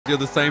you're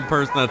the same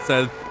person that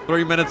said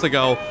 3 minutes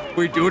ago,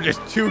 we do this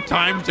 2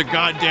 times a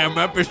goddamn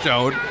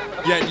episode,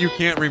 yet you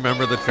can't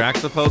remember the track,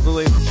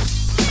 supposedly.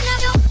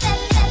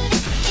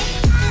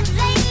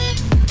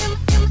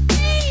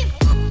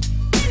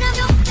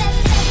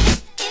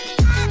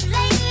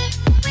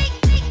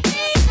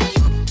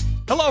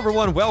 Hello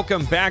everyone,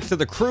 welcome back to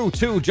the Crew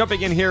 2,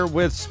 jumping in here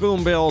with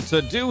Spoonbill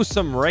to do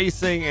some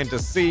racing and to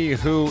see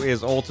who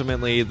is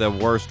ultimately the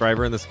worst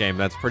driver in this game.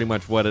 That's pretty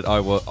much what it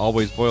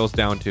always boils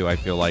down to, I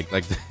feel like.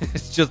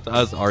 It's just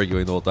us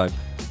arguing the whole time.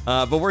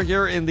 But we're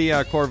here in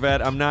the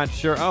Corvette. I'm not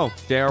sure. Oh,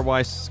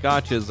 JRY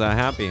Scotch is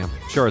happy. I'm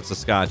sure it's a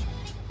Scotch.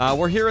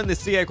 We're here in the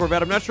CA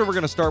Corvette. I'm not sure we're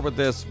going to start with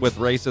this with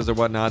races or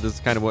whatnot. This is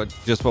kind of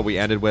what we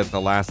ended with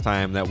the last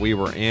time that we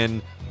were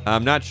in.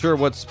 I'm not sure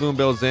what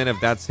Spoonbill's in, if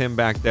that's him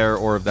back there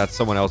or if that's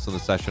someone else in the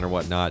session or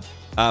whatnot.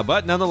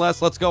 But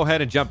nonetheless, let's go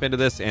ahead and jump into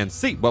this and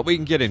see what we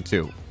can get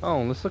into.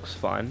 Oh, this looks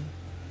fun.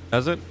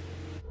 Does it?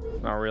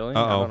 Not really.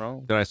 Uh-oh. I don't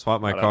know. Did I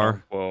swap my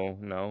car? Well,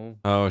 no.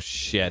 Oh,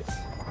 shit.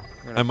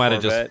 I might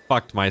have just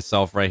fucked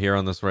myself right here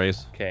on this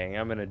race. Okay,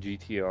 I'm in a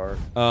GTR.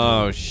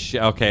 Oh,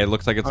 shit. Okay, it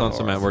looks like it's on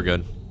cement. We're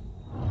good.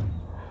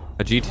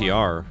 A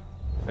GTR?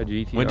 A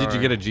GTR. When did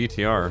you get a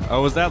GTR?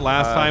 Oh, was that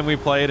last time we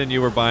played and you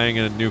were buying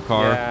a new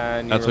car? Yeah,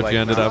 and that's what you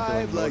ended up.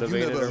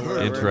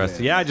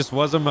 Interesting. Yeah, I just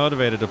wasn't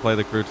motivated to play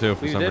the Crew 2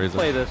 for some reason. We did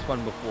play this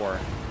one before.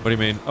 What do you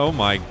mean? Oh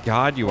my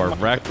God, you are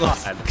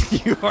reckless.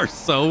 You are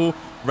so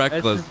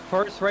reckless. It's his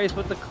first race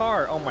with the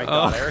car. Oh my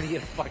God, I already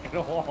hit a fucking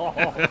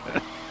wall.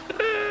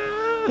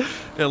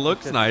 It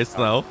looks nice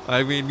though.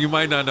 I mean, you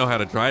might not know how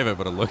to drive it,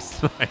 but it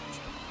looks nice.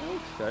 It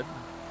looks good.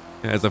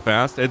 Is it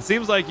fast? It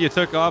seems like you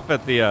took off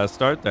at the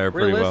start there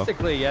pretty well.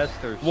 Realistically, yes,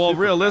 they're well,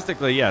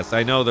 realistically, yes.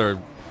 I know they're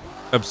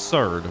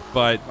absurd,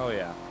 but oh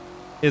yeah,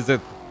 is it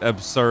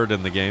absurd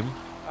in the game?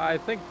 I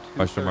think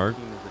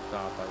 213 is the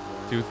top.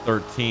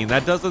 213.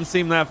 That doesn't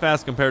seem that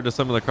fast compared to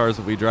some of the cars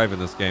that we drive in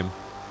this game.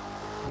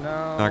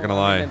 No, not gonna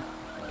lie. It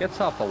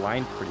gets off the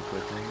line pretty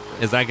quickly.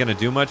 Is that gonna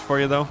do much for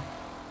you though?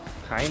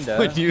 Kinda.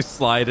 When you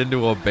slide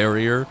into a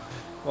barrier.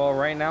 Well,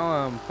 right now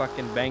I'm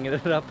fucking banging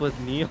it up with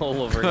Neil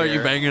over here. Are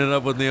you banging it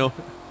up with Neil?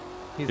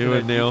 He's you in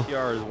and Neil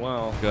GTR as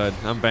well. Good.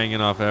 I'm banging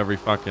off every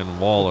fucking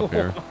wall up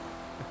here.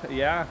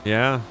 Yeah.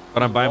 Yeah,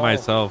 but I'm by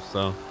myself,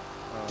 so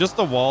just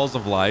the walls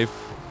of life,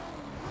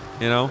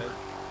 you know.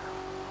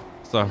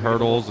 It's the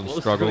hurdles and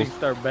struggles.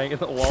 Start banging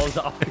the walls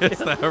off. Is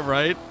that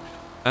right?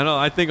 I know.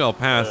 I think I'll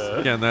pass.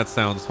 Again, that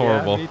sounds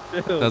horrible. Yeah,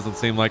 me too. Doesn't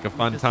seem like a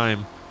fun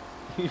time.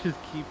 You just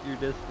keep your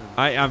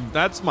distance.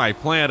 That's my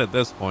plan at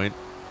this point.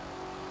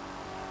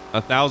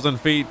 1,000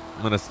 feet.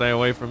 I'm gonna stay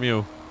away from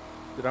you.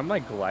 Dude, I'm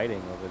like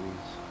gliding over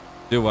these.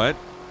 Do what?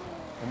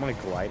 I'm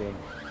like gliding.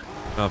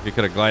 Well, if you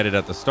could have glided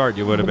at the start,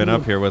 you would have been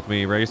up here with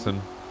me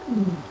racing.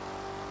 You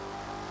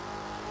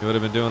would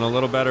have been doing a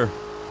little better.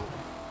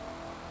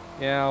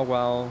 Yeah,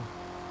 well,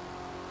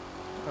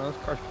 this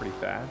car's pretty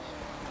fast.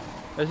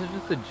 This is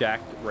just a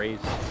jacked race.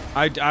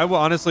 I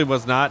honestly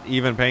was not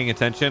even paying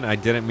attention. I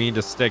didn't mean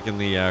to stick in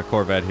the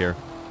Corvette here.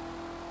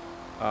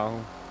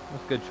 Oh,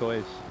 that's a good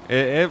choice.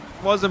 It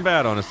wasn't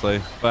bad,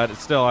 honestly, but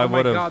still, I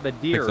would have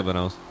picked something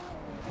else.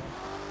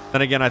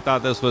 Then again, I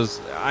thought this was...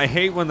 I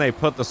hate when they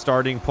put the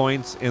starting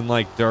points in,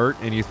 like, dirt,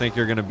 and you think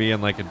you're going to be in,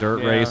 like, a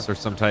dirt race or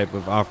some type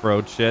of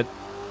off-road shit.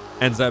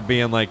 Ends up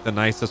being, like, the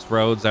nicest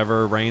roads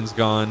ever. Rain's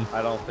gone.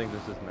 I don't think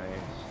this is nice.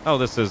 Oh,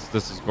 this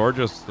is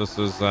gorgeous. This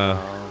is...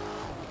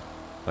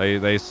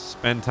 They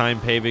spend time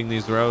paving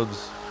these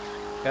roads.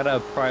 Gotta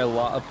apply a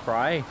lot of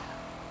pry.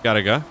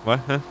 Gotta go? What?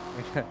 Huh?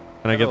 Can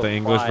I get the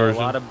English version?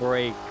 A lot of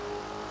brake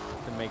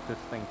to make this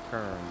thing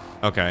turn.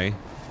 Okay.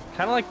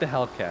 Kind of like the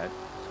Hellcat.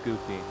 It's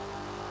goofy.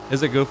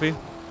 Is it goofy?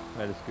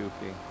 That is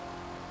goofy.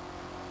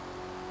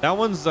 That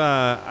one's,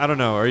 I don't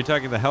know. Are you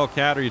talking the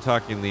Hellcat or are you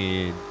talking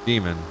the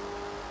Demon?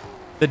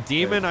 The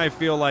Demon, I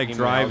feel like,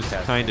 drives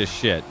kind of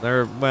shit.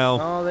 They're, well...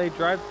 No, they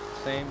drive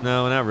the same.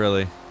 No, not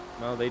really.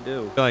 No, they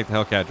do. I feel like the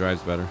Hellcat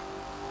drives better.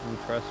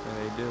 Trust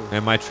me, they do.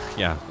 And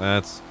yeah,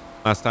 that's...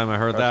 Last time I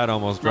heard that,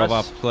 almost drove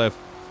off the cliff.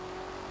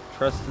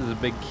 Trust is a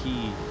big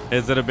key.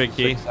 Is it a big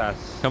key?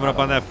 Success. Coming up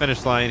on that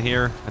finish line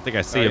here. I think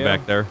I see you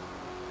back there.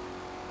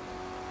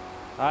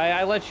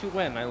 I let you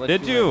win.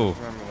 Did you?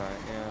 Remember that,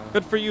 yeah.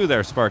 Good for you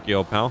there, Sparky,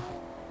 old pal.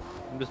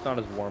 I'm just not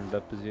as warmed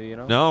up as you, you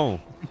know?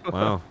 No.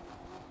 Wow.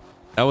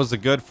 That was a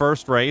good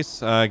first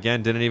race.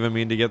 Again, didn't even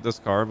mean to get this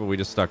car, but we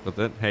just stuck with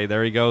it. Hey,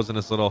 there he goes in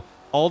this little...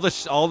 All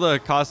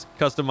the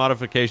custom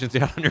modifications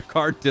you had on your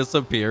car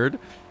disappeared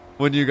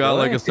when you got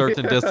like a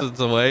certain distance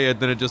away, and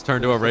then it just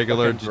turned to a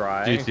regular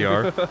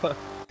GTR.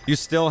 You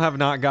still have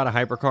not got a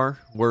hypercar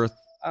worth...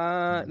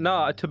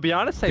 No, to be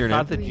honest, I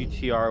thought the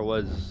GTR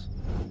was...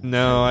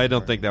 No, I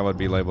don't think that would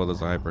be labeled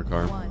as a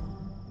hypercar.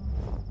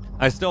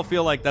 I still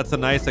feel like that's a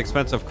nice,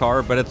 expensive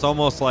car, but it's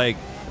almost like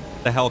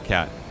the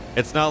Hellcat.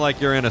 It's not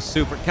like you're in a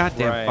super...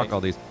 Goddamn, fuck all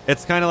these.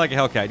 It's kind of like a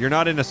Hellcat. You're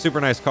not in a super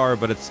nice car,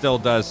 but it still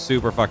does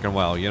super fucking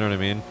well. You know what I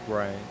mean?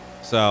 Right.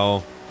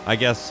 So, I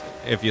guess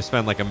if you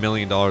spend like $1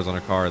 million on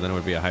a car, then it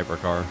would be a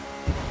hypercar.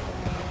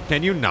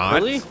 Can you not?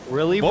 Really?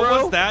 Really, what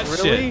bro? was that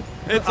really? shit?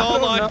 It's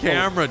all on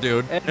camera,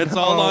 dude. It's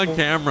all on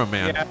camera,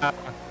 man. Yeah.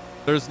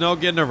 There's no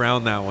getting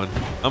around that one.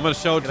 I'm gonna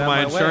show it to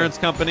my insurance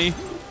company.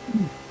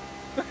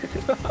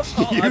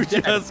 You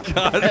just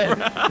got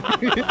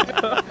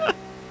it.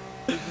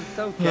 This is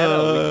so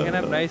ghetto. We can't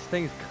have nice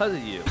things because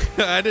of you.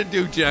 I didn't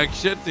do jack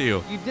shit to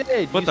you. You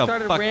did. What you the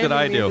started fuck did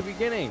I randomly do? At the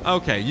beginning.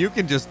 Okay, you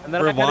can just And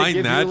then rewind I gotta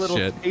give that you a little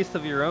shit. taste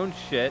of your own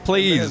shit.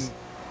 Please.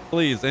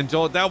 Please, and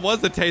Joel, that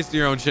was a taste of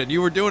your own shit.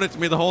 You were doing it to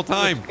me the whole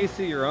time. Taste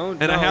of your own.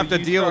 And I No, have to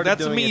you deal. started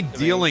That's doing me it to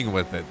dealing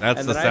with it. That's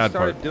and the then sad I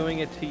started part. doing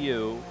it to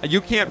you.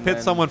 You can't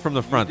pit someone from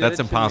the front. You did That's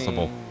it to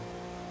impossible. me,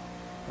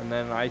 and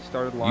then I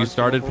started launching. You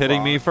started over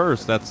pitting me rocks,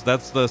 first.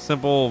 That's the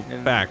simple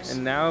facts.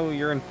 And now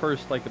you're in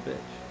first like a bitch.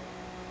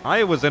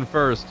 I was in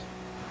first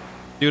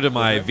due to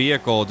my Okay.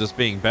 vehicle just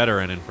being better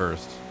and in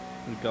first.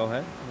 Go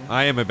ahead.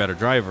 I am a better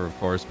driver, of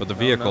course, but the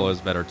vehicle no. is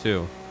better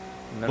too.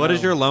 No, What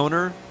is no. your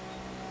loaner?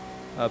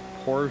 A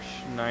Porsche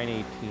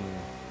 918.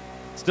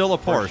 Still a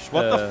Porsche.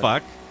 What the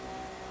fuck?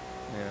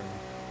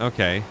 Yeah.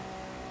 Okay.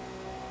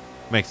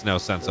 Makes no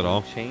sense at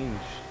all. Changed.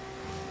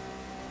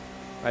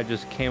 I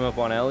just came up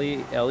on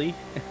Elliot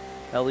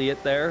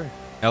there.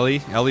 Ellie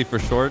for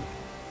short.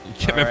 You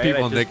can't have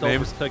people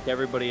nicknames. Took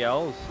everybody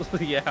else.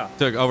 Yeah.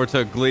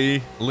 Overtook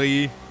Lee,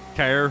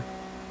 Kerr,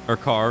 or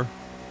Carr.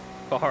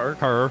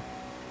 Kerr.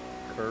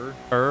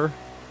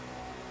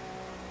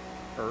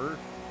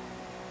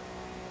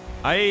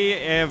 I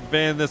have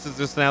been, this is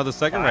just now the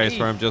second race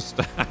where I'm just,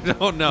 I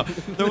don't know.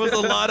 There was a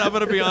lot, I'm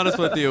going to be honest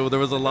with you. There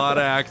was a lot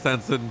of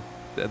accents in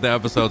the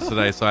episodes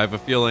today, so I have a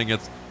feeling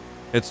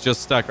it's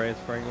just stuck.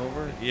 Transferring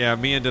over? Yeah,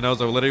 me and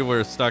Denozo literally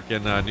were stuck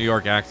in New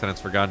York accents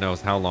for God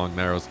knows how long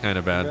there. It was kind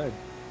of bad.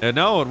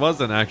 No, it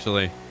wasn't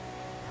actually.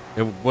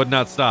 It would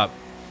not stop.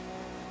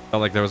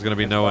 Felt like there was going to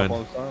be no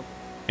end.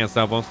 Can't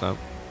stop, won't stop.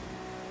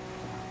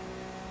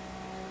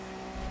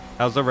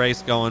 How's the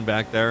race going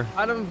back there?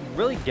 I don't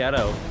really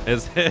ghetto.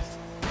 Is it?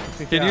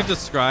 Can you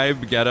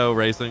describe ghetto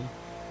racing?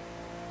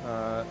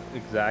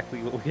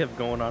 Exactly what we have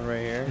going on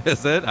right here.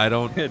 Is it? I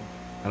don't know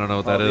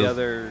what that is. The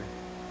other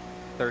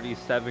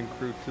 37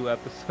 Crew 2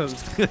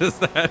 episodes. Is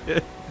that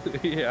it?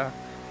 Yeah.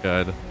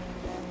 Good.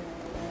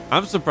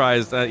 I'm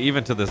surprised,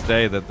 even to this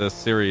day, that this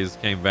series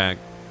came back.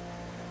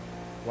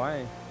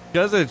 Why?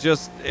 Because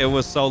it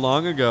was so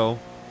long ago,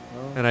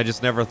 Oh. and I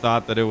just never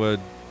thought that it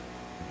would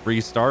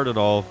restart it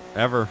all,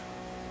 ever.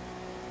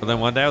 But then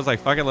one day I was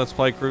like, fuck it, let's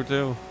play Crew 2.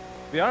 To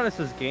be honest,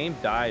 this game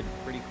died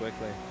pretty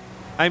quickly.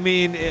 I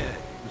mean,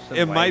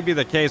 it might be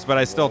the case, but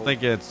I still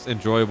think it's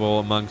enjoyable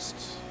amongst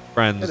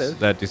friends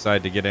that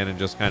decide to get in and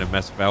just kind of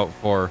mess about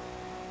for,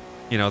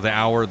 the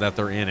hour that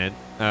they're in it.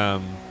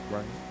 Right.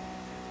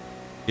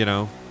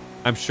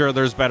 I'm sure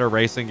there's better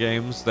racing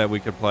games that we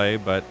could play,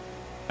 but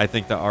I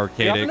think the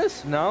arcade. To be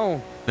honest,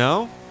 no.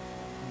 No?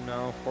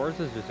 No,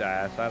 Forza's just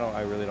ass.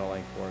 I really don't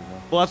like Forza.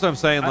 Well, that's what I'm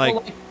saying.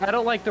 I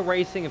don't like the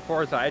racing in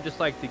Forza. I just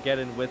like to get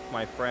in with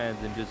my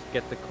friends and just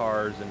get the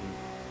cars and.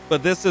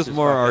 But this is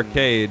more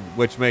arcade,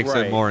 which makes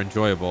it more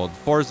enjoyable.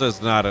 Forza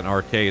is not an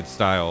arcade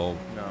style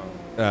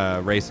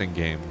racing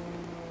game.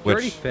 You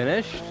already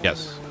finished?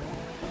 Yes.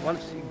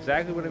 That's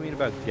exactly what I mean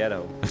about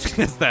ghetto.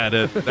 Is that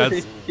it?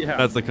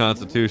 That's the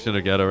constitution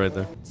of ghetto right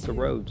there. It's a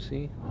road,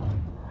 see?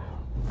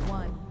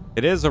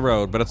 It is a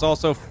road, but it's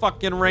also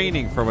fucking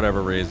raining for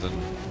whatever reason.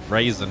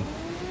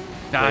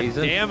 God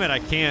damn it, I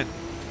can't.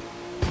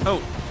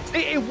 Oh,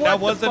 that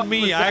wasn't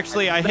me.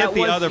 Actually, I hit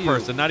the other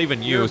person, not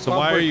even you. So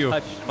why are you?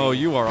 Oh,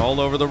 you are all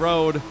over the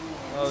road.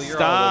 Oh, you're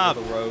Stop.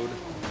 all over the road.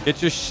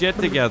 Get your shit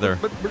together.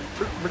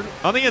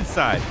 On the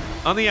inside.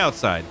 On the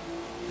outside.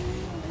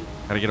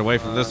 Gotta get away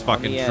from this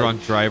fucking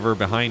drunk driver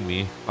behind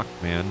me. Fuck,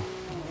 man.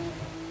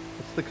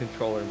 It's the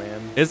controller,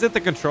 man. Is it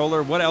the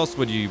controller? What else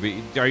would you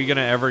be? Are you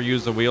gonna ever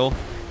use a wheel?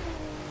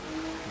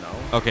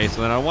 No. Okay,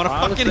 so then I want to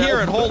fucking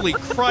hear it. Holy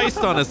Christ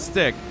on a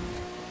stick.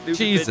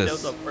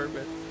 Jesus.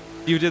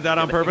 You did that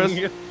on purpose?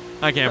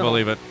 I can't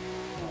believe it.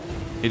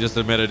 He just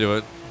admitted to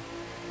it.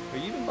 Are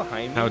you even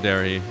behind me? How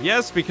dare he?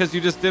 Yes, because you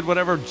just did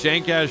whatever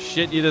jank ass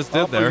shit you just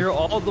did there. You're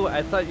all the way.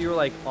 I thought you were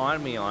like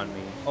on me.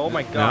 Oh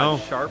my god,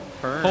 No. sharp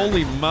turn.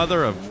 Holy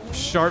mother of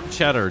sharp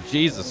cheddar.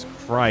 Jesus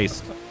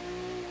Christ.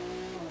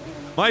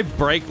 My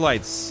brake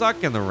lights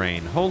suck in the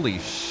rain. Holy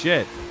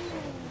shit.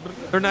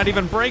 They're not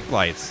even brake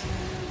lights.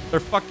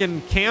 They're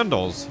fucking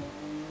candles.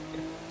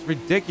 It's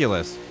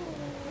ridiculous.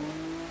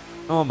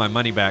 I want my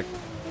money back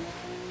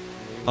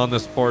on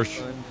this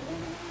Porsche.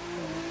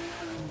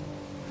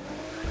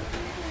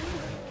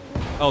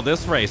 Oh,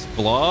 this race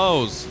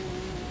blows.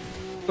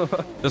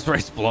 This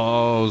race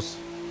blows.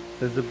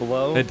 Does it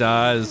blow? It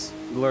does.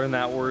 You learned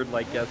that word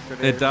like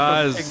yesterday. It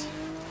does.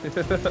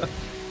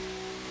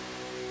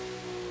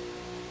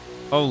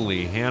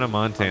 Holy Hannah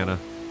Montana.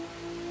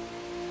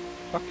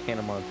 Fuck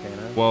Hannah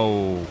Montana.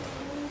 Whoa.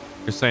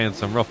 You're saying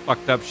some real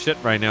fucked up shit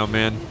right now,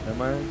 man.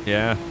 Am I?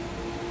 Yeah.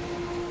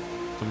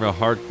 Some real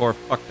hardcore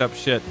fucked up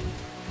shit.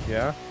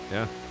 Yeah?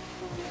 Yeah.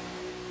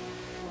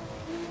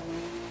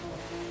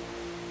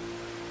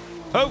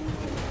 Oh!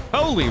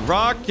 Holy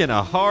rock in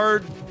a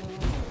hard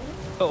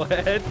Go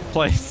ahead.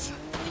 place.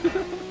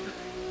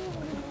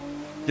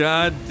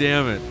 God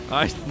damn it.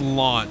 I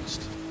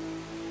launched.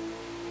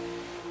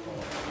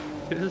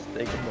 Just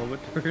take a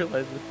moment to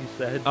realize what you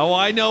said. Oh,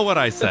 I know what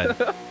I said.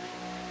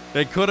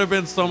 It could have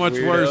been so much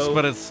worse,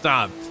 but it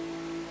stopped.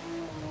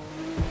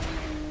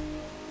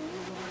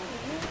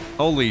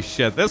 Holy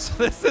shit. This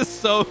is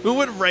so... Who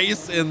would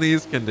race in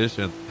these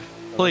conditions?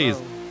 Please,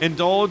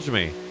 indulge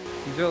me.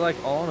 These are like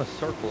all in a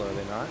circle, are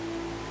they not?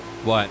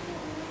 What?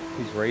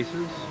 These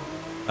races?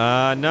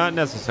 Not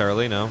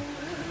necessarily, no.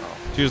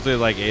 It's usually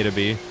like A to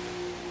B.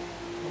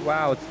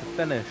 Wow, it's the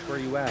finish. Where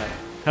are you at?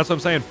 That's what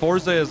I'm saying.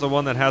 Forza is the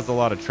one that has a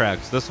lot of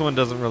tracks. This one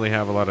doesn't really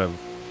have a lot of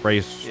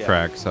race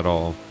tracks at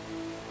all.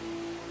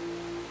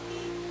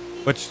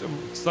 Which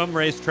some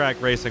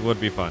racetrack racing would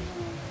be fun.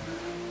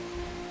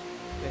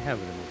 They have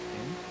it in this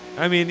game.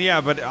 I mean, yeah,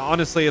 but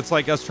honestly, it's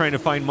like us trying to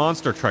find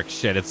monster truck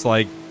shit. It's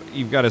like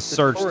you've got to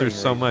search through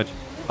so much.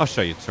 I'll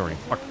show you touring.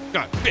 Fuck,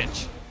 God,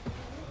 bitch.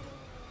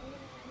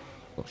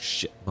 Oh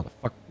shit,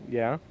 motherfucker.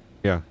 Yeah?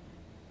 Yeah.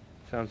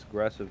 Sounds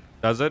aggressive.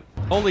 Does it?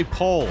 Holy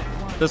pole.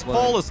 This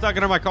pole is stuck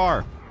under my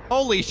car.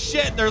 Holy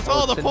shit, there's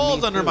all the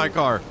poles under my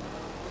car.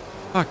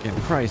 Fucking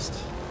Christ.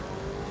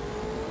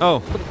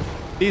 Oh,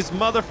 these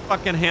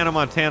motherfucking Hannah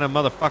Montana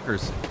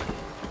motherfuckers.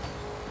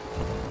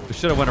 We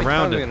should have went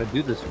around it. We're gonna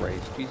do this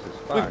race. Jesus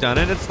fuck. We've done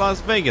it. It's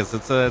Las Vegas.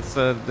 It's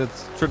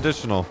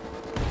traditional.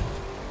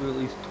 Do at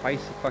least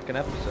twice a fucking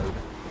episode.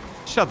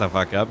 Shut the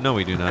fuck up. No,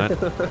 we do not.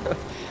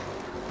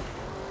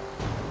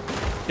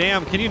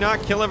 Damn, can you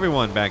not kill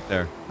everyone back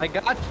there? I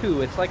got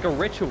to. It's like a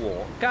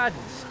ritual. God,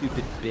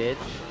 stupid bitch.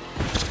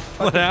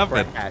 What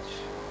happened?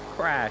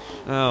 Crash.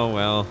 Oh,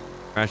 well.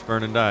 Crash,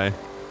 burn, and die.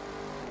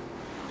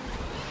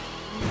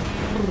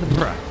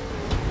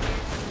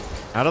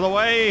 Out of the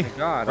way. Oh my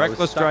God,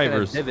 reckless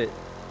drivers. In a divot.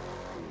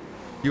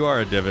 You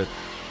are a divot.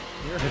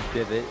 You're a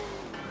divot.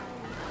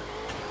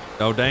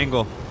 No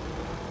dangle.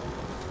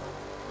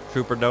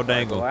 Trooper, no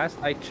dangle. The last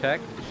I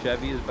checked,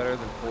 Chevy is better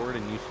than Ford,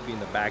 and you should be in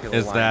the back of the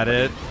line. Is that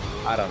it?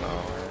 I don't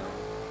know.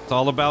 It's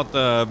all about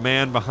the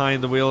man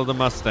behind the wheel of the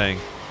Mustang.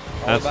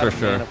 That's for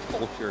sure. Man of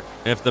culture.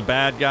 If the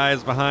bad guy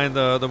is behind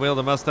the wheel of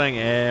the Mustang,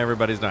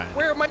 everybody's dying.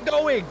 Where am I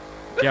going?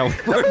 Yeah,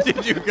 where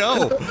did you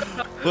go?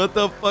 What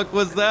the fuck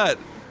was that?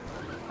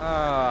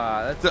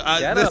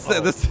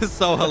 This is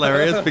so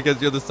hilarious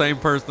because you're the same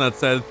person that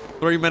said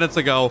 3 minutes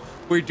ago,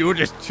 we do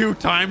this 2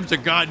 times a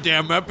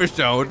goddamn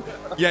episode,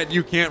 yet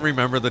you can't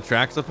remember the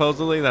track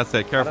supposedly. That's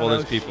it. Careful,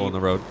 there's people on the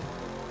road.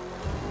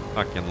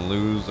 Fucking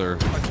loser.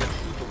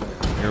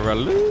 You're a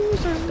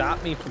loser.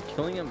 Stop me from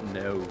killing him?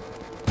 No.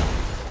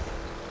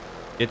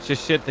 Get your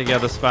shit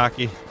together,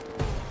 Spocky.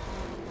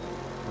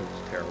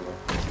 That's terrible.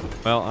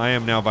 Well, I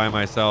am now by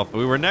myself.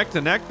 We were neck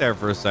to neck there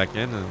for a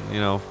second, and you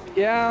know.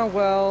 Yeah,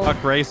 well.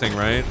 Fuck racing,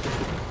 right?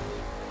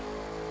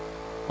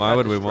 Why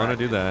would we want to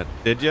do that?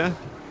 Did you?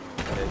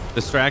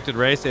 Distracted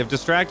race. If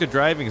distracted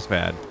driving is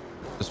bad,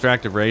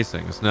 distracted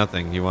racing is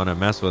nothing you want to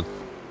mess with.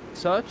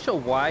 Such a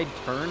wide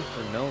turn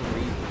for no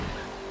reason.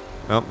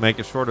 Well, make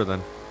it shorter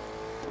then.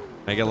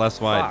 Make it less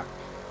wide. Fuck.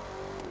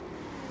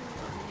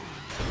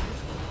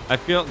 I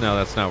feel no,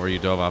 that's not where you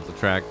dove off the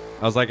track.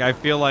 I was like, I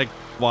feel like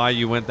why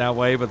you went that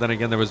way, but then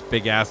again, there was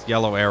big ass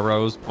yellow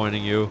arrows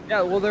pointing you.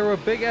 Yeah, well, there were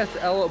big ass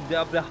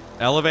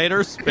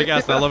elevators, big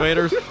ass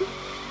elevators.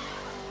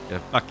 You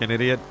fucking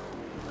idiot.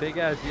 Big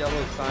ass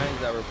yellow signs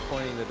that were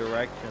pointing the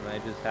direction. I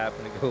just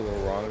happened to go the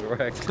wrong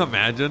direction.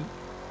 Imagine.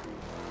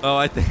 Oh,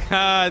 I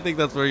think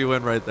that's where you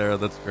went right there.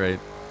 That's great.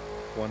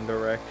 One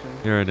direction.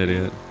 You're an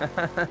idiot.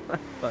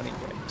 Funny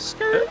guy.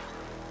 Skirt.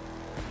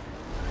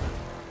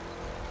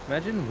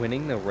 Imagine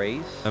winning the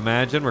race.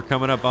 Imagine we're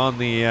coming up on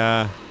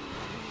the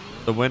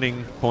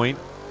winning point,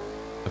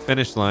 the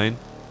finish line.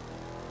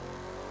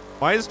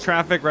 Why is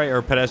traffic right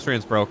or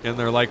pedestrians broken?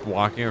 They're like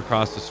walking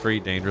across the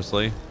street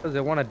dangerously. Because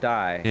they want to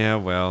die. Yeah,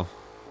 well,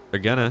 they're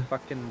gonna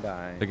fucking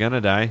die. They're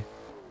gonna die.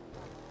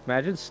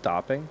 Imagine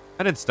stopping.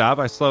 I didn't stop.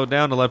 I slowed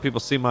down to let people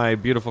see my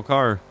beautiful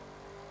car.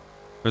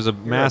 There's a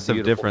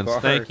massive difference. Car.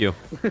 Thank you.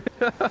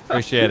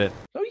 Appreciate it.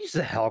 Don't use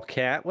a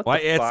Hellcat. What Why?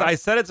 the fuck? I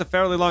said it's a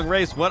fairly long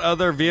race. What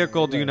other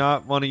vehicle do you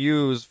not want to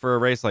use for a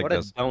race like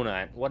this? What a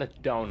donut. What a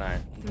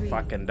donut.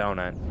 Fucking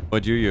donut.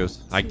 What'd you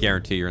use? I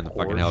guarantee you're in the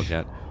fucking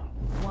Hellcat.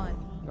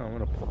 No, I'm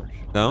in a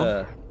Porsche.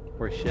 No?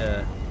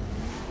 Porsche.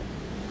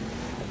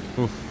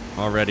 Oof,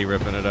 already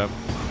ripping it up.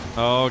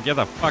 Oh, get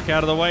the fuck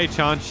out of the way,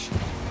 Chonch.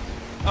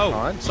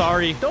 Oh,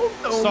 sorry.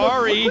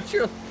 Sorry.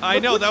 I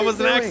know, that was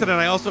an accident.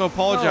 I also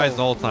apologized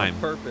the whole time.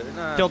 Perfect.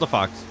 Nah. Killed the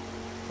fox.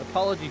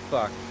 Apology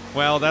fuck.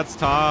 Well, that's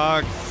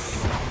talk.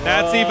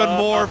 That's even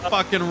more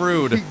fucking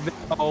rude.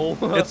 No.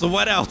 It's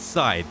wet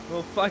outside.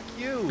 Well, fuck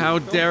you. How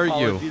dare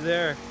you?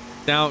 There.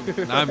 Now,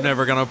 I'm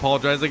never going to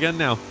apologize again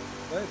now.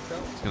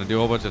 Just going to do a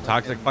whole bunch of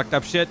toxic, fucked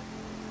up shit.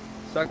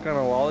 Suck on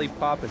a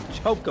lollipop and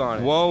choke on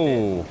it.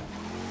 Whoa.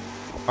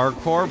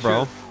 Hardcore,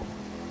 bro.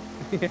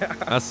 Yeah.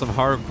 That's some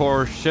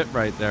hardcore shit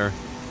right there.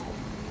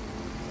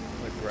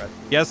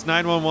 Yes,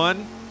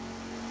 911.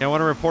 I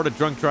want to report a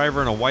drunk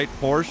driver in a white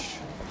Porsche.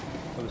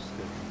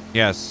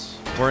 Yes.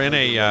 We're in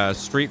a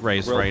street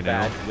race right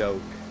now.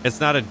 Joke. It's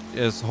not a.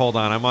 Hold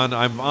on.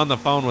 I'm on the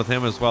phone with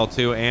him as well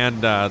too,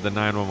 and the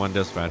 911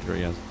 dispatcher.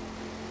 Yes.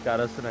 Got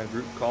us in a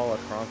group call, a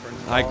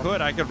conference call.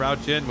 I could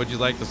route you in. Would you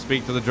like to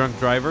speak to the drunk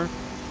driver?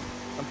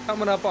 I'm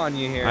coming up on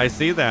you here. I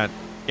see that.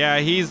 Yeah,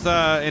 he's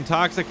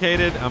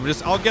intoxicated.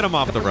 I'll get him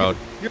off the road.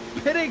 You're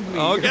pitting me.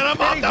 I'll get him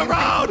off the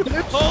road.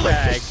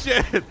 Holy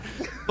shit.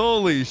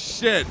 Holy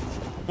shit.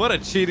 What a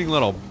cheating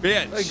little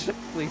bitch.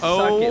 Exactly.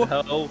 Oh Suck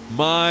it, ho.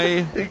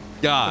 my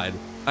God.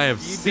 I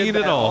have seen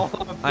it all.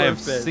 I have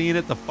seen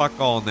it the fuck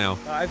all now.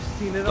 I've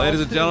seen it all.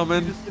 Ladies and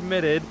gentlemen, you just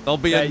admitted there'll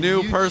be a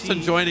new person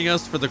cheat. joining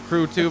us for the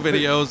Crew 2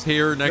 videos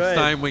here next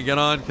time we get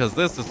on, because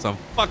this is some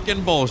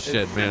fucking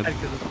bullshit, man.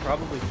 Because it's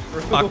probably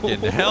true.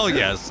 Fucking hell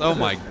yes. Oh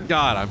my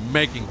God. I'm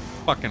making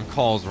fucking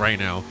calls right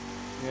now.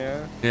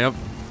 Yeah. Yep.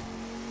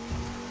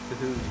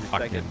 This is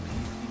your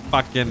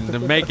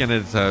Fucking making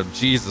it to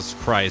Jesus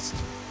Christ.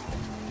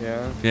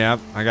 Yeah. Yep.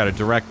 I got a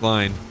direct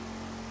line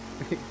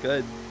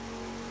Good.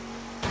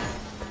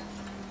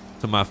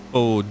 to my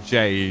full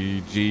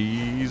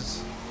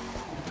JGs.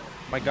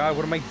 My God,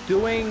 what am I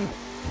doing?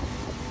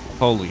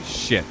 Holy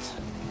shit.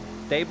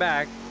 Stay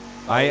back.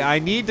 I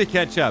need to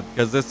catch up,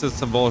 because this is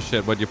some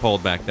bullshit what you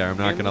pulled back there. I'm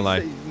not going to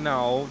lie.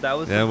 No, that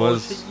was the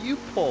bullshit you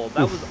pulled.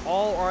 That was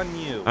all on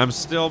you. I'm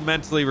still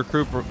mentally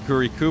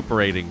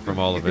recuperating from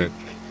all of it.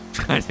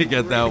 Trying to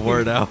get that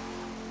word out.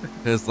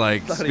 It's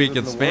like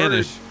speaking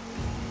Spanish.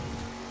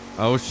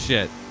 Oh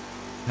shit.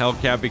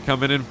 Hellcat be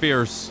coming in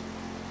fierce.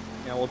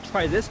 Yeah, we'll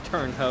try this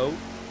turn, ho.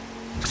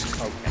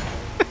 Okay.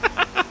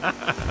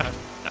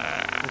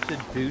 Such a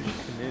douche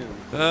canoe.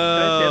 Can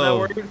I say that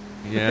word?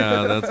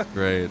 Yeah, that's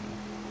great.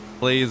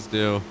 Please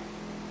do.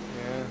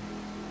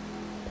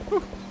 Yeah.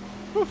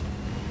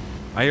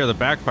 I hear the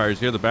backfires. You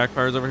hear the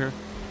backfires over here?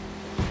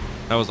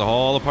 That was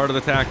all a part of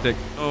the tactic.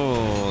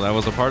 Oh, that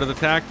was a part of the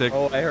tactic.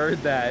 Oh, I heard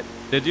that.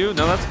 Did you?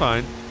 No, that's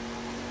fine.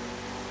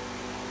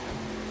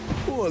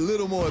 Pour a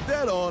little more of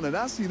that on, and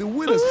I see the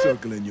winner's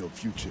circle in your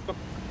future.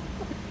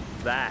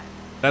 That.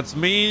 That's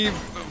me,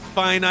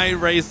 finite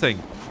racing.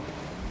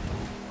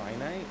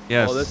 Finite?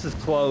 Yes. Oh, this is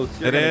close.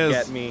 You're It gonna is.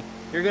 get me.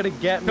 You're gonna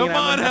get me. Come and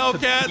I'm on, gonna have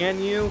to Hellcat.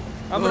 ban you.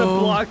 I'm gonna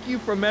block you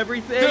from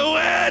everything. Do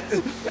it!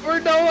 We're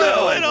doing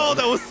it! Oh,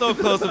 that was so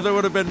close. If there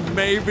would have been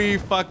maybe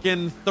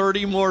fucking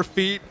 30 more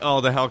feet,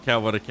 oh, the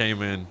Hellcat would have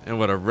came in and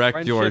would have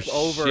wrecked your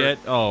shit.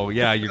 Oh,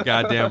 yeah, you're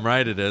goddamn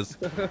right it is.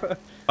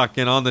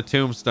 Fucking on the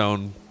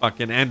tombstone.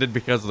 Fucking ended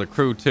because of the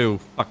Crew 2.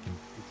 Fucking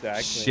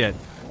shit.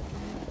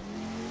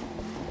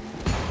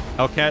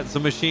 Hellcat's a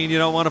machine you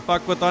don't want to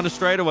fuck with on a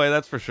straightaway,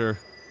 that's for sure.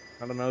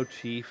 I don't know,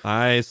 Chief.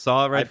 I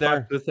saw it right there. I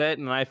fucked with it,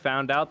 and I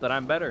found out that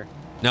I'm better.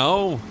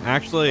 No,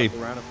 actually,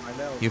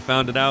 you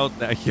found it out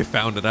that you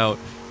found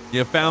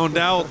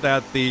out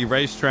that the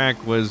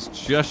racetrack was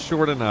just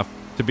short enough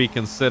to be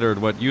considered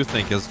what you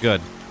think is good.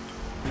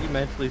 Are you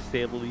mentally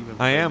stable to even I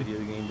play am. video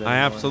games anymore? I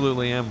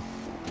absolutely am.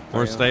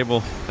 More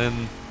stable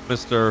than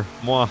Mr.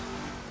 Moi.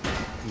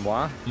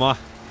 Moi? Moi.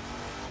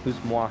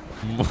 Who's moi?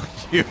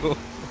 You.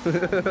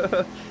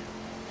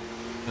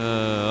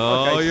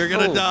 Oh, you're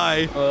gonna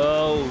die.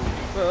 Oh.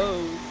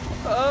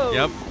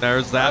 Yep,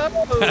 there's that.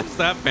 That's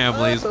that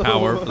family's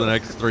power for the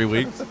next 3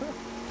 weeks.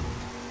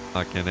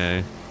 Fucking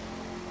A.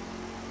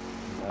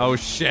 Oh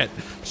shit!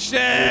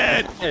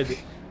 Shit!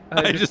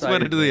 I just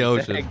went into the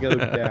ocean. Go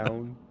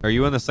down. Are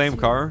you in the same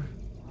car?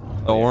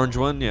 The orange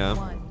one? Yeah.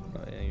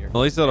 At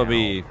least it'll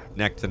be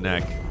neck to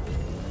neck.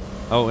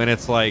 Oh, and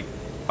it's like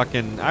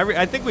fucking.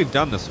 I think we've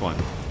done this one.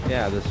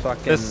 Yeah, this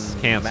is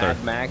cancer.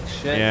 Mad Max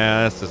shit.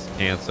 Yeah, this is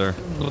cancer.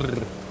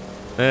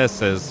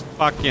 This is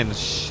fucking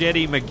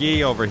shitty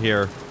McGee over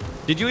here.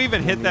 Did you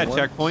even hit that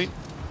checkpoint?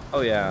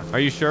 Oh yeah. Are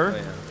you sure?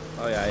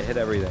 Oh yeah, I hit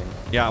everything.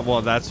 Yeah,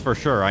 well that's for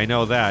sure. I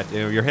know that.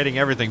 You're hitting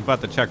everything but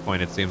the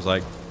checkpoint, it seems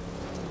like.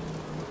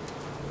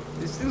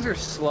 These things are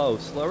slower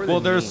than Well,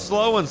 they're me.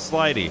 slow and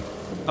slidey.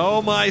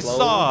 Oh my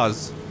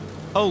saws.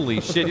 Holy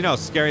shit, you know how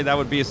scary that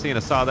would be seeing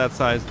a saw that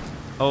size?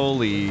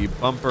 Holy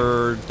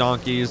bumper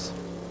donkeys.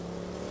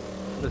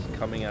 What is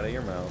coming out of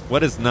your mouth?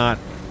 What is not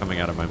coming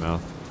out of my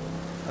mouth?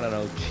 I don't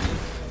know,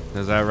 Chief.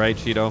 Is that right,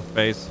 Cheeto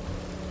face?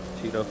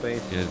 Cheeto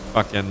face? You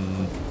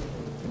fucking...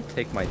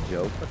 Take my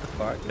joke. What the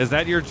fuck? Is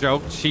that your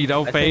joke,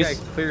 Cheeto face? I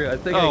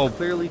think I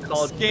clearly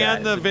called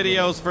Scan the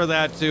videos for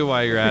that too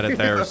while you're at it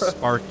there,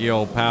 Sparky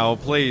old pal.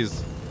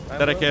 Please.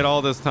 Dedicate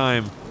all this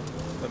time.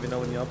 Let me know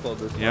when you upload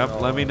this. Yep,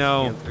 let me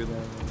know.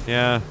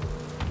 Yeah.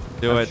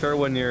 Do it. I'm sure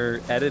when you're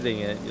editing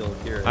it, you'll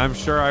hear it. I'm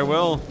sure I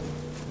will.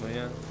 Well,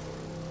 yeah.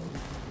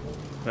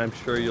 And I'm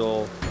sure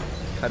you'll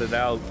cut it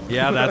out.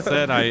 Yeah, that's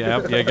it.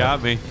 Yep, you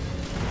got me.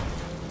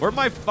 Where are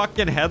my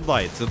fucking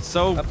headlights? It's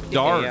so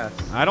dark.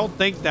 I don't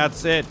think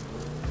that's it.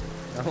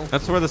 No.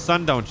 That's where the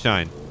sun don't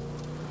shine.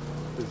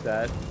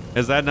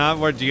 Is that not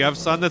where? Do you have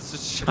sun that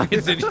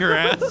shines in your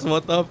ass?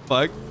 What the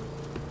fuck?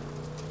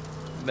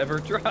 Never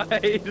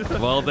tried.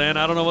 Well then,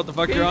 I don't know what the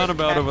fuck you're on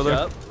about over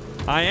there.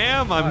 I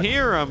am. I'm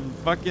here. I'm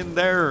fucking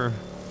there.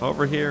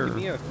 Over here.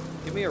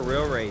 Give me a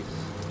real race.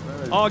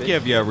 I'll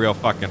give you a real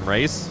fucking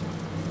race.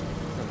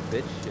 Some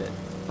bitch shit.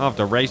 I'll have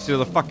to race you to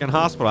the fucking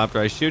hospital after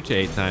I shoot you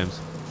 8 times.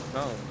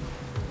 No.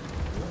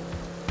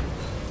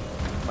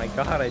 my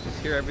god, I just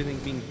hear everything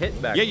being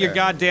hit back Yeah, there. you're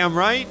goddamn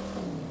right.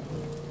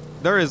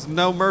 There is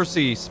no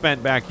mercy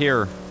spent back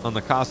here on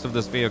the cost of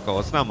this vehicle.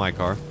 It's not my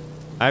car.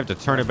 I have to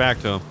turn it back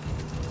to him.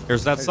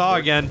 Here's that saw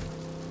again.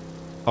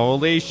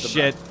 Holy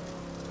shit.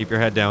 Keep your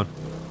head down.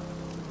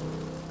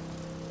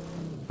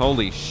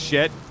 Holy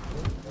shit.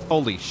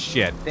 Holy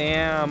shit.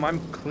 Damn, I'm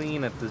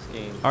clean at this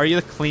game. Are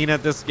you clean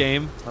at this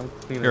game? I'm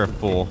clean You're a at this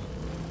fool. game.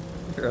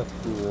 You're a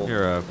fool.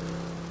 You're a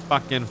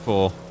fucking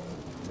fool.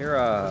 You're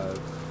a...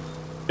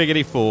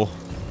 Biggity fool.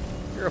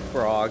 You're a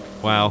frog.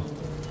 Wow.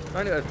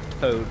 I'm a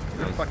toad.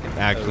 You're a fucking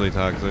Actually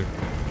toad. toxic.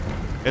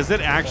 Is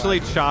it actually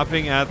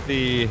chopping at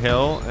the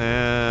hill?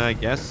 I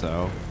guess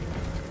so.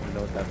 You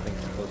know what that thing's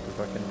supposed to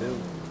fucking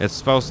do. It's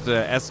supposed to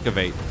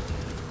excavate.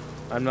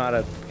 I'm not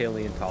a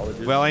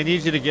paleontologist. Well, I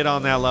need you to get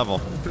on that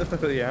level.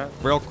 Yeah.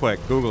 Real quick.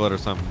 Google it or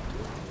something.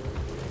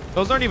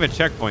 Those aren't even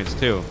checkpoints,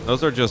 too.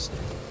 Those are just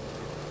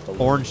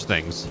orange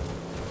things.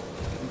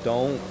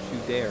 Don't you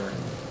dare.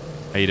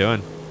 How you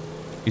doing?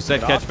 You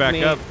said Get catch off back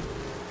me. up.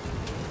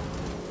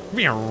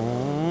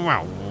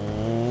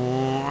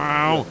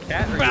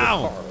 Cat or your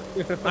Wow.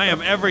 car? I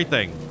am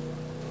everything.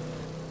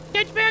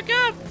 Catch back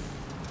up.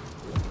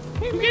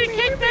 I'm gonna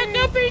catch back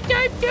up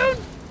anytime soon.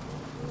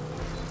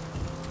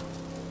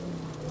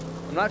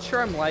 I'm not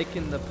sure I'm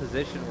liking the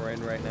position we're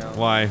in right now.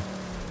 Why?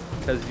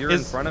 Because you're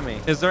in front of me.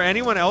 Is there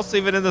anyone else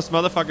even in this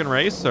motherfucking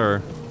race,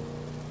 or?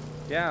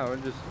 Yeah, we're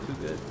just too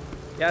good.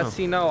 Yeah, Oh.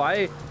 see, no,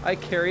 I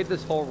carried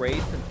this whole race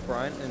in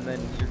front, and then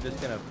you're just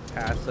going to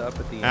pass up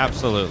at the end.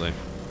 Absolutely.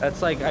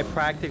 That's like I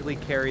practically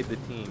carried the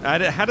team.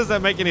 How does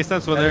that make any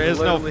sense when That there is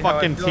no literally how I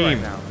fucking feel team?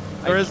 right now.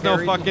 There I is no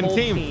carried the fucking whole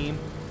team.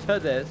 to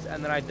this,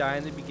 and then I die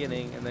in the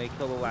beginning, and they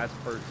kill the last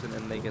person,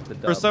 and they get the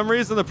dub. For some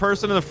reason, the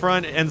person in the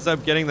front ends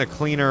up getting the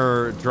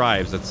cleaner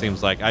drives, it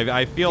seems like.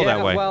 I feel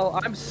that way. Well,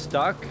 I'm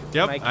stuck.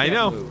 Yep, and I can't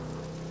know. Move.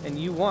 And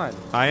you won.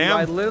 I am.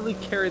 I literally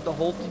carried the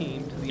whole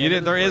team to the You end didn't.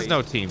 of the There is race.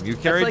 no team. You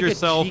carried like a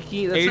yourself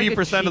cheeky- that's like a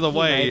 80% of the cheeky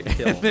way knife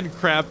kill. and then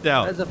crapped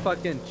out. That's a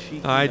fucking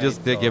cheeky. I just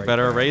knife did kill get right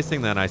better at there.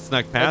 racing then. I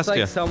snuck That's past like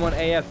you. someone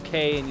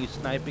AFK and you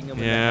sniping them.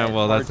 Yeah, in the head,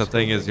 well, that's the hard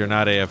thing is scoping you're them.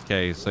 not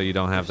AFK, so you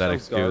don't have You're that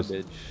so excuse.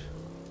 Garbage.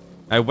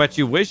 I bet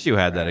you wish you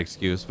had that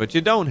excuse, but you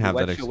don't have that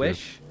What excuse. you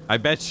wish? I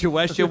bet you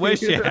wish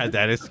you had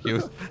that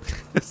excuse.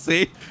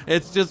 See,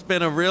 it's just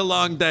been a real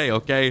long day,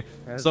 okay?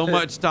 That's So it.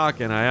 much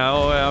talking.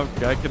 I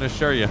can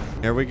assure you.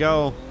 Here we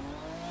go.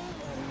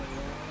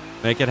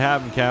 Make it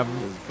happen, Captain.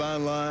 There's a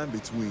fine line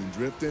between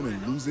drifting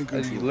and losing You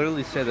control.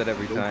 literally say that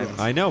every time.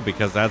 I know,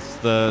 because that's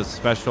the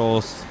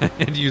special,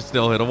 and you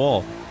still hit a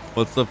wall.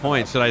 What's the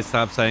point? Should I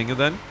stop saying it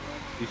then?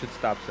 You should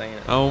stop saying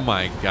it. Oh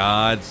my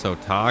God, so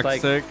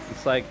toxic.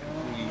 It's like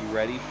you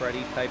ready,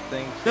 Freddy type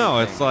thing. Same No,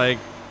 thing. it's like,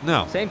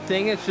 no. Same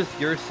thing. It's just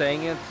you're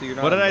saying it, so you're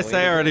not. What did I annoyed say?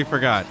 I with already it.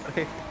 forgot.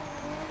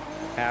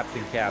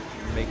 Captain,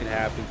 make it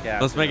happen,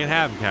 Captain. Let's make it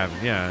happen, Captain.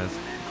 Yeah.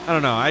 I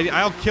don't know.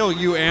 I'll kill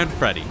you and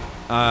Freddy.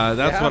 That's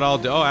Yeah? what I'll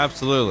do. Oh,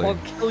 absolutely. I'll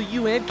kill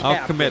you and Captain.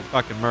 I'll commit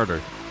fucking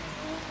murder.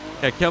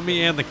 Yeah, kill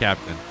me and the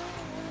captain.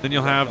 Then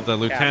you'll have the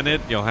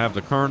lieutenant. You'll have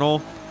the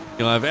colonel.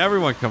 You'll have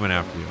everyone coming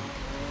after you.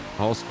 The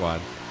whole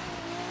squad.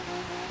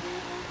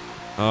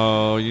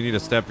 Oh, you need to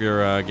step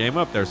your game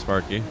up there,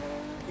 Sparky.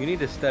 You need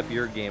to step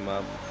your game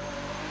up.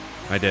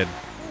 I did.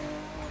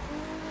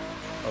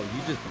 Oh,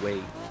 you just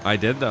wait. I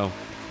did, though.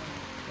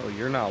 Oh,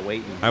 you're not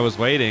waiting. I was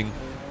waiting.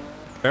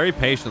 Very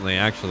patiently,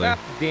 actually. God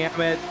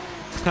damn it.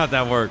 How'd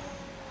that work?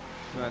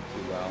 Not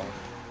too well.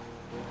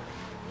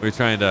 Were you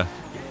trying to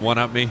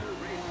one-up me?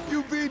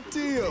 You beat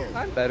Teal.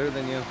 I'm better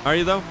than you. Are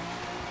you, though?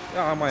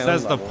 Yeah, on my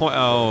Says own the level. point.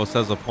 Oh,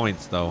 says the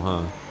points, though,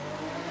 huh?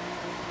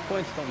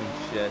 Points don't mean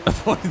shit. The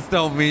points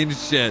don't mean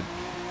shit.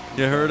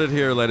 You heard it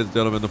here, ladies and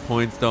gentlemen. The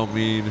points don't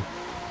mean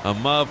a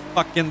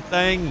motherfucking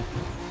thing.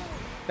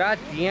 God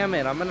damn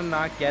it. I'm going to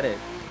not get it.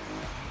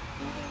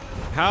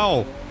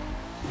 How?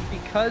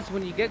 Because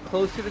when you get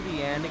closer to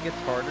the end, it gets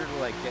harder to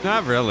like get.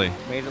 Not really.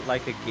 Made it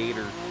like a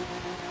gator.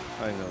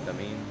 I don't know what that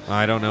means.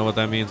 I don't know what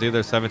that means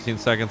either. 17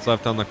 seconds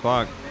left on the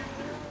clock.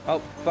 Oh,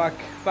 fuck.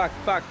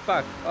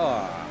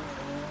 Oh,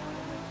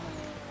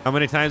 How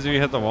many times have you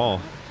hit the wall?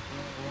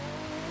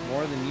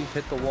 more than you've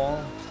hit the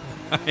wall.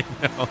 I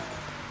know.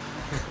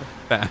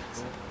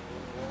 Fast.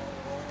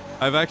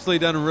 I've actually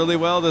done really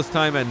well this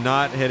time at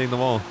not hitting the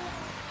wall.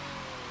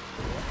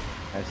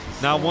 I see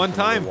Not sand one from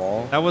the time.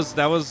 wall.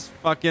 That was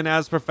fucking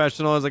as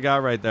professional as it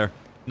got right there.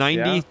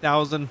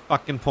 90,000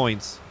 fucking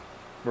points.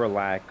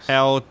 Relax.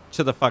 Hell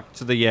to the fuck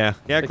to the yeah.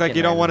 You act like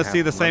you don't want to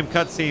see the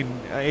 59.5 same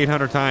months. cutscene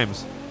 800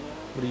 times.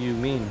 What do you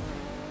mean?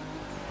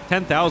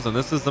 10,000.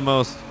 This is the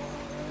most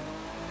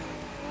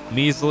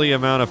measly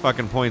amount of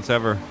fucking points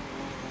ever.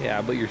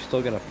 Yeah, but you're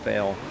still gonna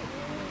fail.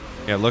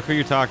 Yeah, look who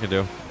you're talking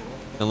to.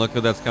 And look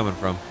who that's coming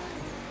from.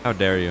 How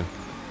dare you?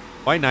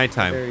 Why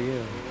nighttime? There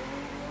you.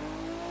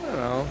 I don't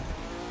know.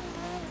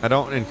 I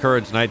don't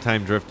encourage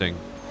nighttime drifting.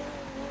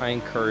 I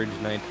encourage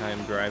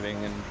nighttime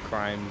driving and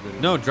crimes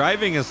and. No,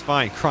 driving is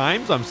fine.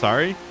 Crimes? I'm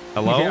sorry.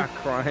 Hello? Yeah,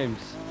 crimes.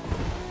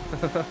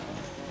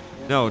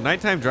 No,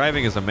 nighttime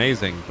driving is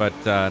amazing, but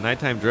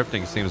nighttime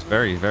drifting seems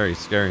very, very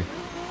scary.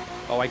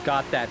 Oh, I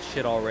got that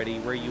shit already.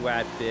 Where you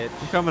at, bitch?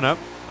 I'm coming up.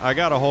 I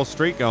got a whole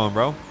streak going,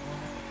 bro.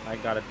 I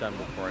got it done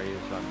before you,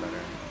 so I'm better.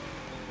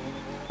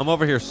 I'm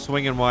over here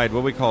swinging wide.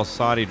 What we call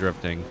Saudi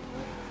drifting.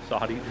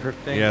 Saudi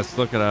drifting? Yes,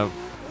 look it up.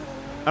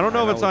 I don't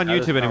know if it's on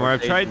YouTube anymore.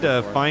 I've tried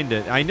to find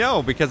it. I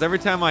know, because every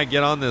time I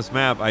get on this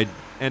map, I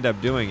end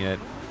up doing it.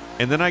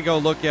 And then I go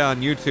look on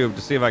YouTube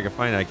to see if I can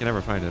find it. I can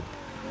never find it.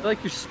 I feel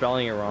like you're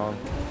spelling it wrong.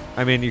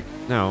 I mean,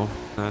 no,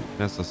 not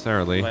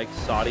necessarily. Like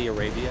Saudi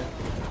Arabia?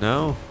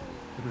 No.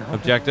 No.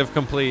 Objective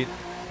complete.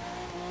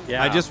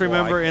 Yeah. I just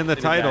remember in the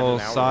title,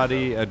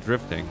 Saudi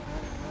drifting.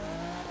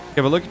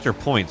 Okay, but look at your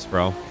points,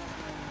 bro.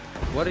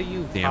 What are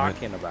you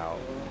talking about?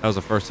 That was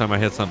the first time I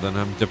hit something.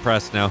 I'm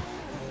depressed now.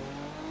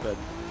 Good.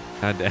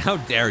 How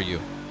dare you?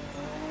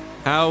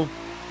 How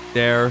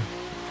dare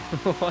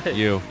What?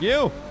 you?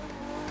 You!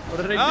 What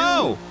did I do?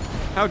 Oh!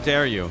 How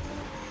dare you?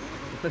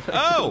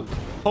 Oh!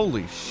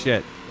 Holy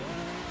shit.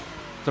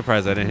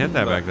 Surprised I didn't hit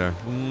that back there.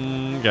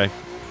 Okay.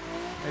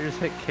 I just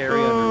hit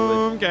carry under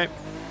wood. Okay.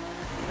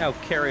 Now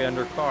carry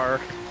under car.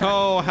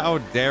 Oh, how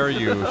dare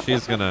you?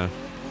 She's gonna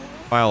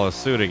file a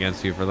suit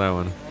against you for that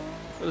one.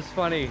 It was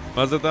funny.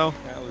 Was it though?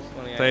 Yeah, it was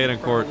funny. Say it in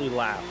court. I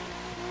laughed.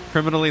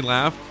 Criminally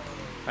laughed?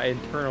 I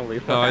internally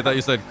laughed. Oh, I thought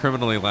you said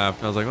criminally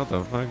laughed. I was like, what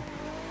the fuck?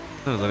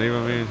 What does that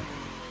even mean?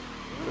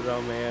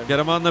 Oh, man. Get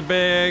him on the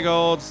big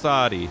old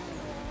Saudi.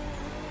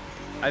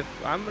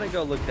 I'm going to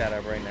go look that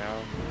up right now.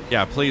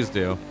 Yeah, please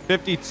do.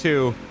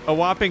 52. A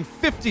whopping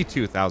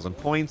 52,000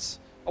 points.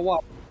 A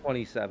whopping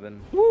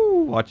 27.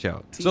 Woo! Watch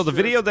out. So the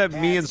video that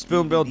me and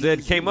Spoonbill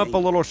did came up a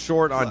little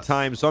short on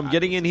time, so I'm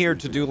getting in here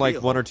to do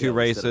like 1 or 2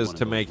 races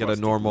to make it a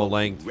normal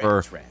length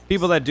for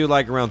people that do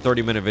like around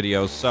 30-minute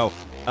videos. So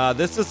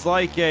this is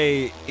like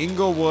a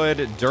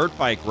Inglewood dirt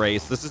bike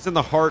race. This is in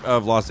the heart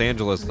of Los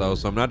Angeles though,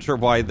 so I'm not sure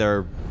why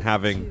they're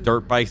having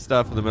dirt bike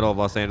stuff in the middle of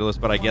Los Angeles,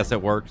 but I guess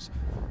it works.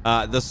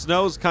 The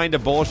snow's kind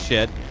of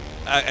bullshit.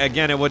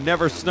 Again, it would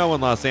never snow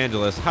in Los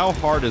Angeles. How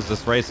hard is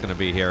this race going to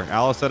be here?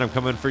 Allison, I'm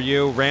coming for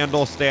you.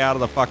 Randall, stay out of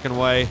the fucking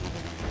way.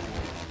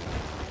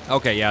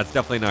 Okay, yeah, it's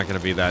definitely not going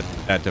to be that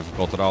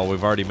difficult at all.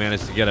 We've already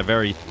managed to get a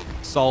very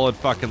solid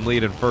fucking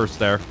lead in first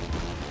there.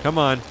 Come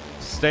on,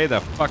 stay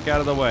the fuck out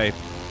of the way.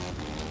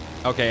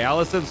 Okay,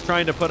 Allison's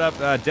trying to put up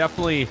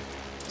definitely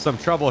some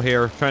trouble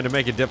here, trying to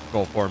make it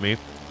difficult for me.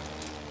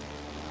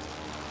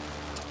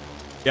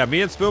 Yeah,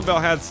 me and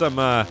Spoonbill had some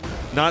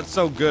not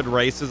so good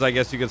races, I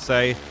guess you could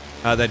say,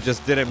 that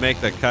just didn't make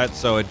the cut,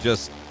 so it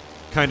just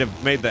kind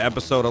of made the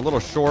episode a little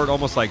short,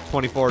 almost like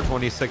 24,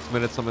 26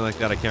 minutes, something like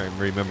that. I can't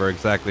remember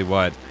exactly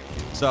what.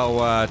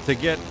 So to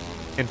get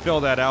and fill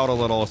that out a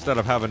little, instead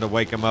of having to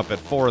wake him up at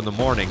 4 in the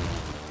morning,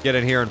 get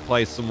in here and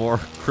play some more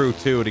Crew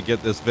 2 to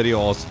get this video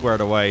all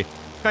squared away.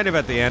 Kind of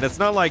at the end. It's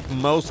not like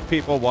most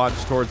people watch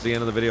towards the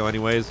end of the video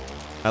anyways.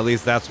 At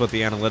least that's what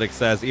the analytics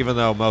says, even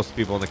though most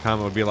people in the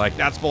comment would be like,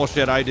 that's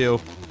bullshit, I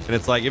do. And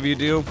it's like, if you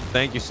do,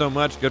 thank you so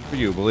much. Good for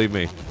you, believe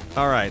me.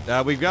 All right,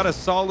 we've got a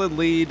solid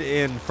lead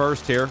in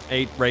first here.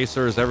 8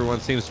 racers. Everyone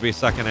seems to be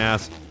sucking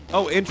ass.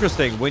 Oh,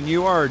 interesting. When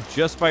you are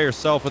just by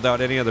yourself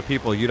without any other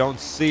people, you don't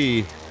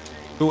see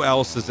who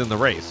else is in the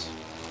race.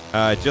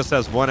 It just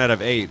says 1 out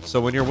of 8. So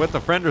when you're with a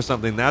friend or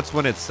something, that's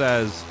when it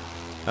says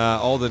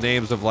all the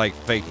names of like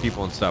fake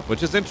people and stuff,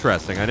 which is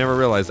interesting. I never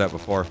realized that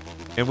before.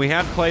 And we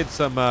had played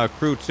some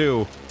Crew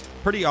 2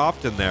 pretty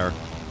often there,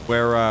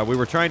 where we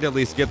were trying to at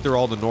least get through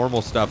all the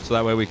normal stuff so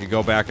that way we could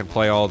go back and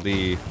play all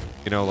the,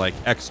 you know, like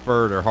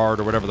expert or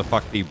hard or whatever the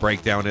fuck the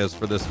breakdown is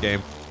for this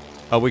game.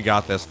 Oh, we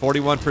got this.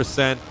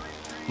 41%,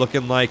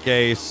 looking like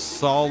a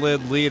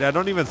solid lead. I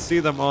don't even see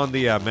them on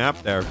the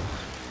map there.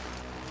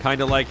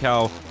 Kind of like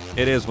how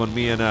it is when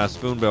me and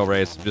Spoonbill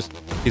race. Just,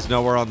 he's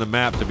nowhere on the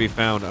map to be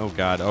found. Oh,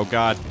 God. Oh,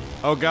 God.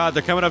 Oh, God.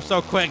 They're coming up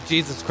so quick.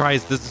 Jesus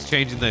Christ. This is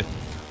changing the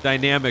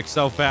dynamic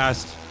so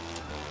fast.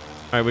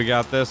 All right, we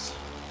got this.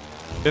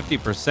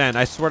 50%.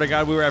 I swear to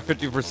God, we were at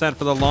 50%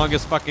 for the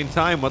longest fucking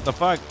time. What the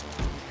fuck?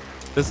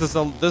 This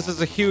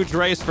is a huge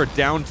race for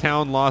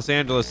downtown Los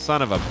Angeles,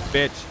 son of a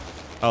bitch.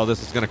 Oh,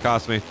 this is gonna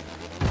cost me.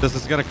 This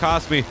is gonna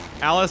cost me.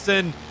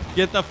 Allison,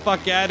 get the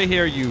fuck out of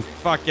here, you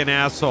fucking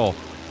asshole.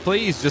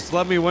 Please, just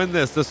let me win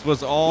this. This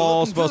was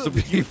all supposed to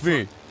be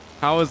me.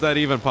 How is that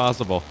even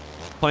possible?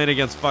 Playing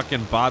against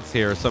fucking bots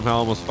here somehow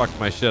almost fucked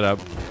my shit up.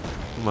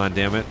 Come on,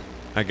 damn it.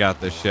 I got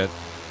this shit.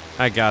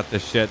 I got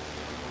this shit.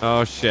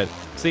 Oh, shit.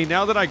 See,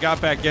 now that I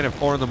got back in at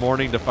 4 in the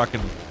morning to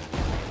fucking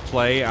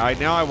play,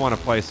 now I want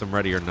to play some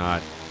Ready or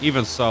Not.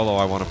 Even solo,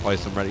 I want to play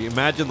some Ready.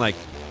 Imagine, like,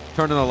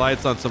 turning the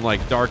lights on some,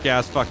 like,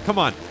 dark-ass fuck. Come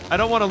on. I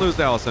don't want to lose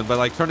Allison, but,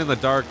 like, turning the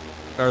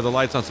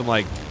lights on some,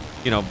 like,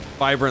 you know,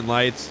 vibrant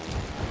lights.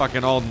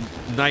 Fucking all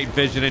night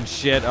vision and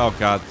shit. Oh,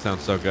 God,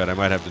 sounds so good. I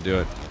might have to do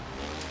it.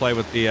 Play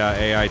with the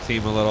AI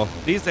team a little.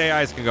 These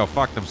AIs can go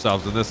fuck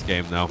themselves in this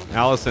game, though.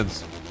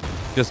 Allison's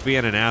just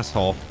being an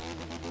asshole.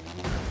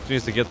 She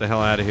needs to get the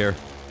hell out of here.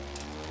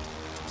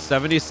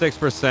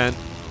 76%.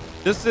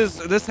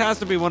 This has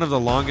to be one of the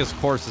longest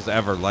courses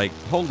ever. Like,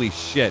 holy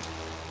shit.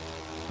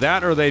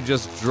 That or they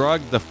just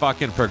drugged the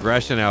fucking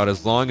progression out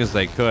as long as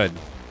they could.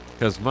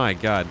 Because, my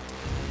God.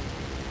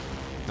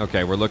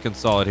 Okay, we're looking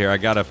solid here. I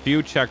got a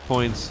few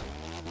checkpoints.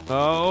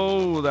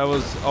 Oh, that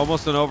was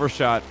almost an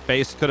overshot.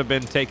 Base could have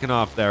been taken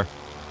off there.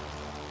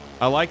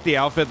 I like the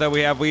outfit that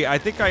we have. I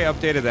think I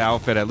updated the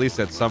outfit at least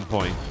at some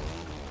point,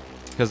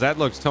 because that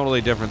looks totally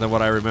different than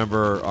what I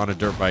remember on a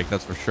dirt bike,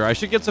 that's for sure. I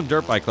should get some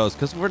dirt bike clothes,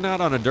 because we're not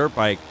on a dirt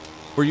bike.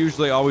 We're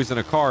usually always in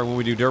a car. When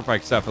we do dirt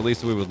bike stuff, at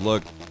least we would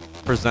look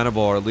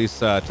presentable, or at least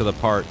to the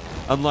part.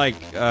 Unlike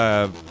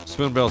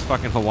Spoonbill's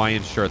fucking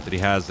Hawaiian shirt that he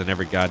has in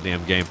every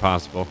goddamn game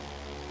possible.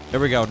 There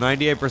we go,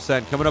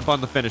 98%, coming up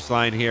on the finish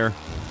line here.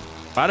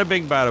 Bada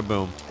bing, bada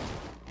boom.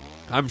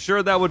 I'm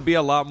sure that would be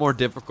a lot more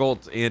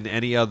difficult in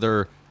any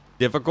other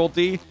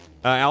difficulty.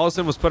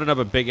 Allison was putting up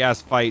a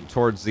big-ass fight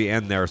towards the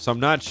end there, so I'm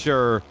not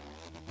sure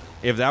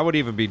if that would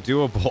even be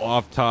doable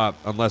off top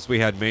unless we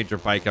had major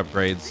bike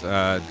upgrades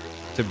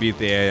to beat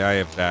the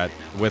AI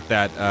with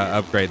that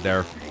upgrade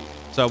there.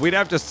 So we'd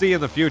have to see in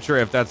the future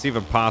if that's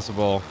even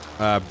possible.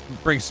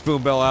 Bring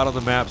Spoonbill out on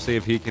the map, see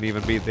if he can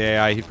even beat the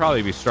AI. He'd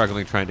probably be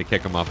struggling trying to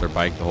kick him off their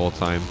bike the whole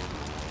time.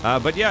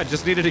 But yeah,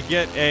 just needed to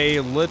get a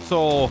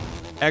little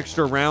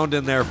extra round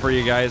in there for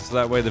you guys, so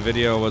that way the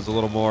video was a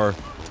little more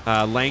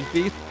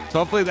lengthy. So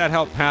hopefully that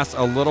helped pass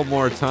a little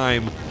more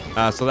time,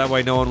 so that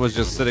way no one was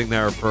just sitting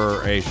there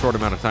for a short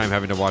amount of time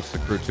having to watch the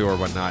crew 2 or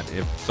whatnot.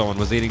 If someone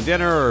was eating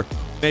dinner or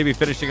maybe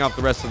finishing off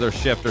the rest of their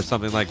shift or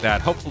something like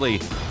that, hopefully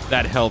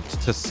that helped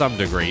to some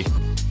degree.